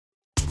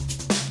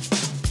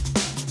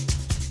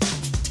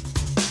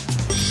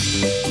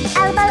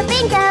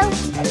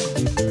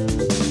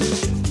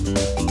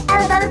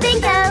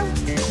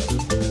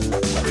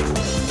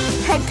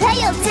play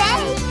all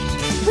day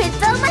with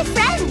all my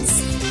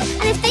friends.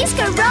 And if things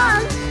go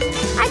wrong,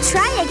 I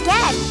try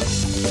again.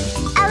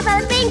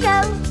 Elbow bingo.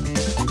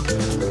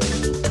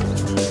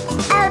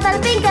 Elbow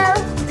bingo.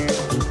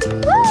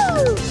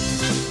 Woo!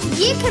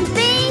 You can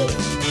be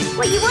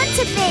what you want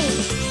to be.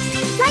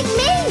 Like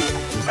me.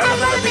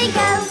 Elbow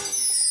bingo.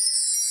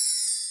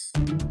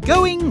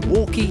 Going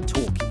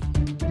walkie-talkie.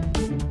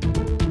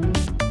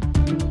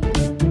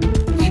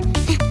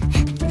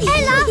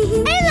 Ella!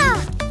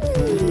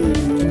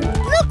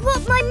 Look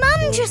what my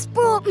mum just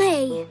brought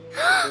me.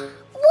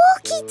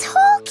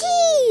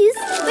 Walkie-talkies!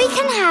 We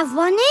can have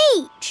one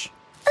each.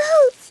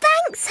 Oh,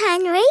 thanks,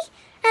 Henry.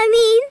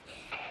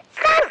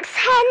 Thanks,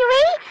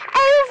 Henry.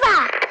 Over.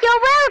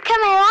 You're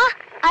welcome, Ella.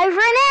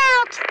 Over and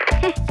out.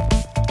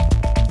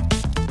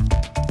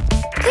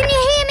 Can you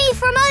hear me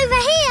from over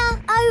here?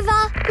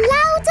 Over.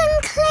 Loud and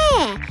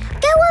clear.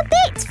 Go a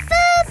bit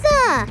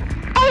further.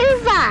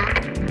 Over.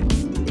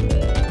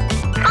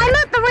 I'm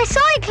at the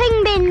recycling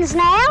bins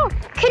now.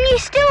 Can you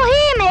still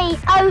hear me?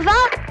 Over.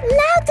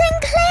 Loud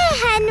and clear,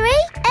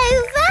 Henry.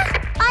 Over.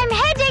 I'm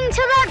heading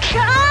to the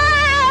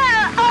car.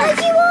 Are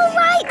you all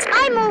right?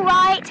 I'm all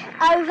right.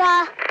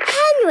 Over.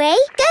 Henry,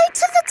 go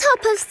to the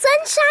top of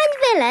Sunshine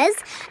Villas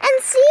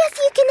and see if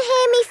you can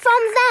hear me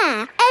from there.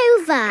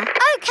 Over.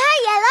 OK,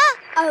 Ella.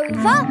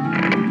 Over.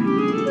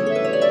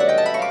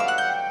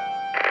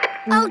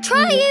 I'll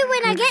try you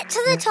when I get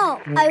to the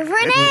top. Over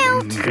and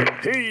out.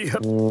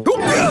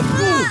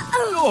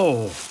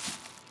 Oh.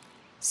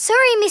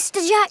 Sorry,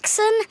 Mr.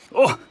 Jackson.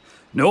 Oh,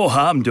 no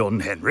harm done,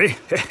 Henry.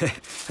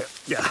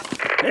 Yeah.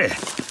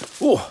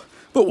 Oh,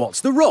 but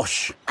what's the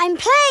rush? I'm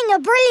playing a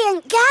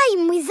brilliant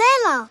game with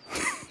Ella.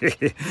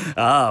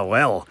 Ah,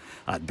 well,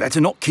 I'd better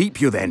not keep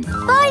you then.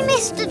 Bye,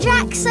 Mr.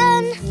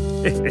 Jackson.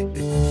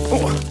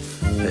 Oh.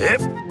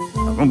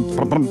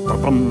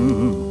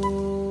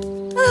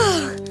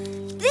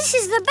 This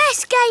is the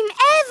best game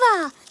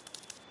ever.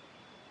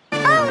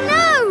 Oh,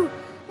 no!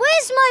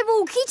 Where's my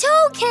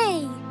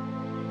walkie-talkie?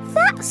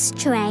 That's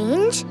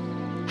strange.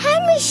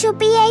 Henry should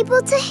be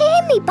able to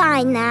hear me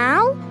by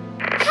now.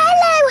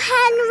 Hello,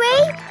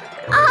 Henry.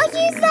 Are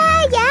you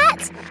there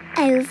yet?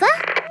 Over.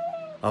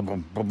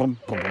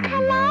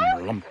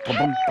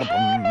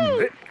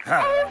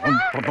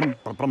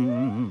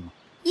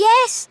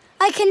 Yes,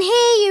 I can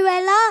hear you,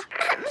 Ella.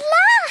 At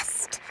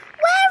last!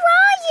 Where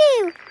are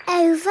you?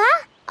 Over.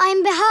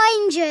 I'm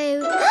behind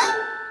you.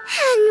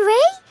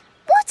 Henry,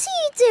 what are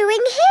you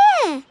doing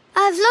here?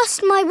 I've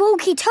lost my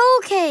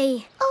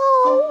walkie-talkie.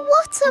 Oh,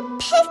 what a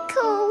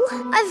pickle.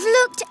 I've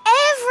looked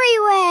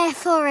everywhere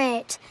for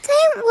it.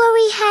 Don't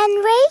worry,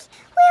 Henry.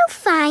 We'll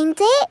find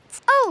it.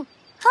 Oh,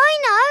 I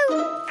know.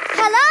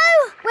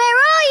 Hello? Where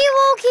are you,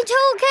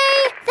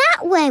 walkie-talkie? That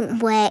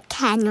won't work,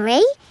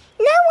 Henry.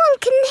 No one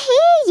can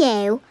hear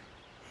you.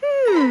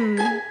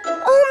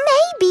 Or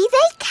maybe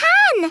they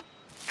can.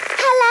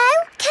 Hello?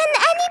 Can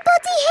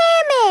anybody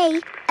hear me?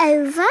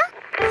 Over.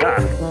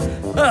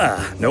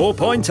 No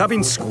point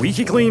having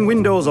squeaky clean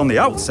windows on the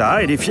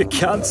outside if you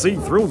can't see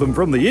through them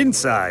from the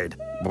inside.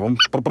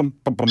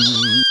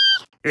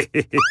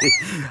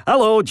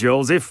 Hello,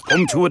 Joseph.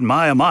 Come to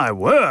admire my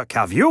work,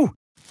 have you?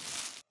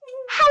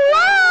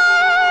 Hello?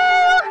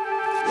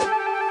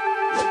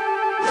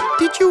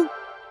 Did you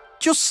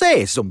just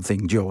say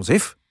something,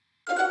 Joseph?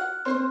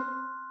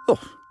 Oh,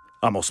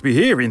 I must be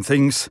hearing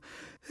things.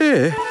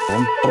 Hello?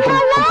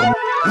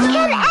 Can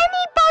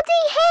anybody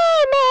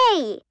hear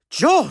me?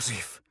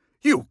 Joseph,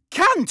 you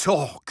can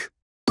talk.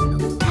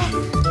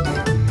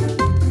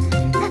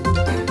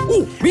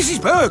 Oh, Mrs.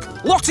 Berg,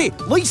 Lottie,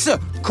 Lisa,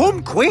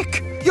 come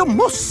quick. You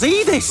must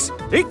see this.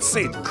 It's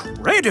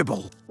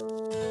incredible.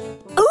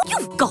 Oh,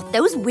 you've got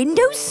those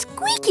windows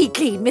squeaky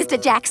clean, Mr.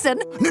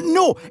 Jackson.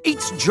 No,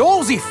 it's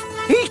Joseph.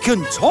 He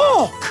can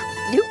talk.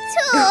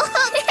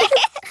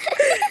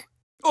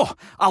 Oh,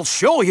 I'll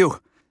show you.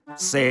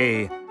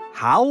 Say,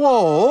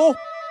 hello,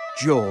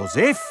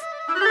 Joseph.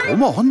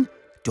 Come on,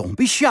 don't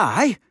be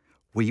shy.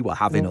 We were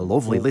having a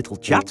lovely little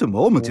chat a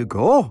moment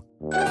ago.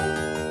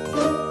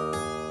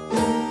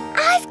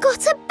 I've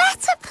got a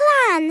better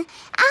plan.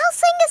 I'll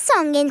sing a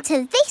song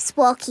into this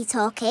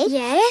walkie-talkie.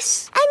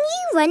 Yes? And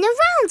you run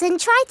around and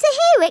try to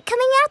hear it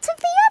coming out of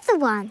the other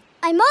one.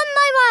 I'm on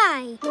my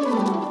way.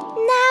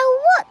 Now,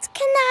 what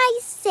can I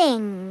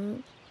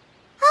sing?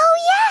 Oh,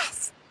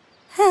 yes.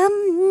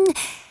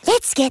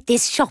 Let's get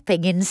this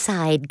shopping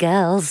inside,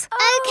 girls.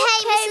 OK,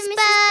 Mrs.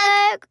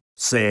 Berg.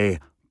 Say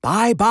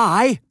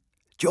bye-bye,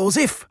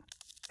 Joseph.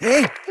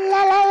 Hey?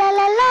 La la la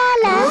la la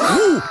la.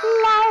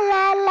 La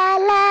la la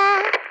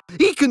la.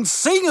 He can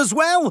sing as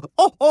well.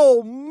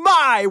 Oh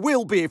my,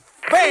 we'll be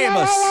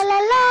famous. La la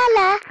la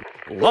la.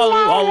 La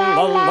la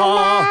la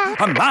la.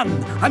 A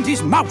man and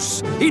his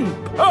mouse in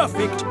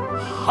perfect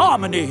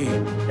harmony.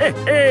 Hey,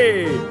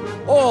 hey.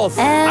 Oh,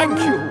 thank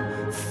you.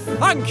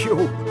 Thank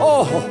you.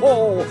 Oh,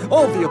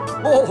 the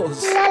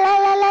applause. La la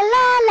la la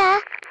la la.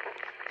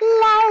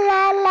 La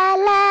la la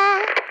la.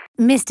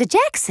 Mr.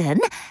 Jackson,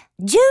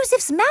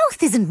 Joseph's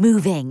mouth isn't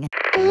moving.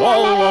 La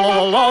la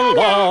la la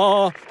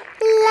la.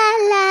 La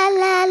la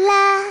la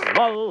la.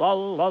 La la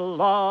la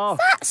la.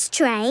 That's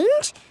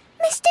strange.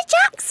 Mr.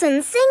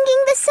 Jackson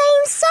singing the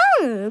same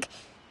song.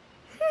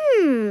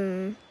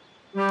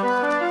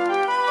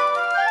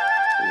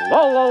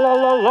 La la la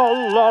la la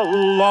la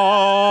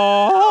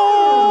la.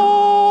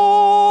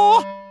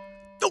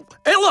 Oh,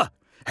 Ella!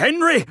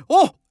 Henry!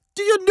 Oh,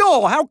 do you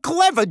know how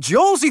clever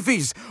Joseph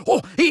is?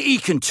 Oh, he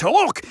can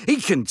talk, he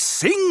can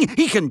sing,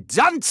 he can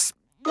dance.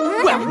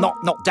 Well,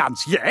 not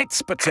dance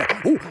yet, but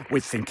we're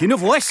thinking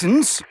of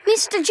lessons.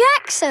 Mr.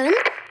 Jackson,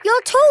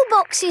 your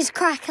toolbox is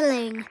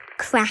crackling.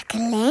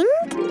 Crackling?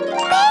 Bingo!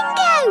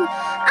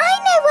 I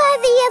know where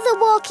the other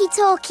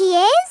walkie-talkie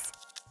is.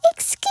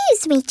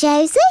 Excuse me,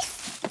 Joseph.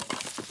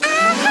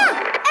 Aha!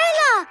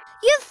 Ella,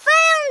 you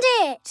found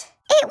it!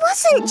 It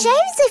wasn't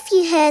Joseph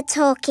you heard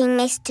talking,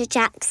 Mr.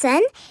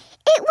 Jackson.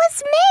 It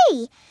was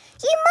me.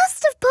 You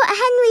must have put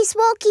Henry's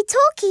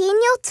walkie-talkie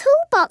in your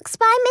toolbox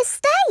by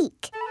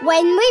mistake.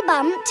 When we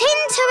bumped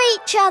into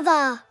each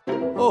other.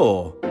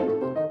 Oh.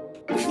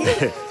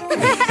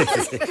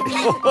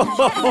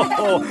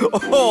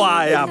 Oh,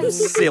 I am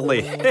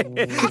silly.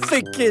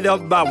 Thinking a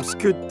mouse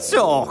could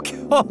talk.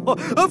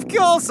 Of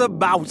course a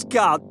mouse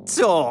can't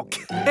talk.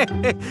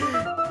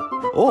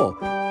 Oh,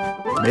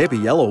 maybe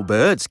yellow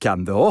birds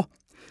can, though.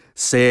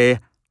 Say,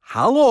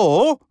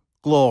 hello,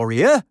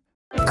 Gloria.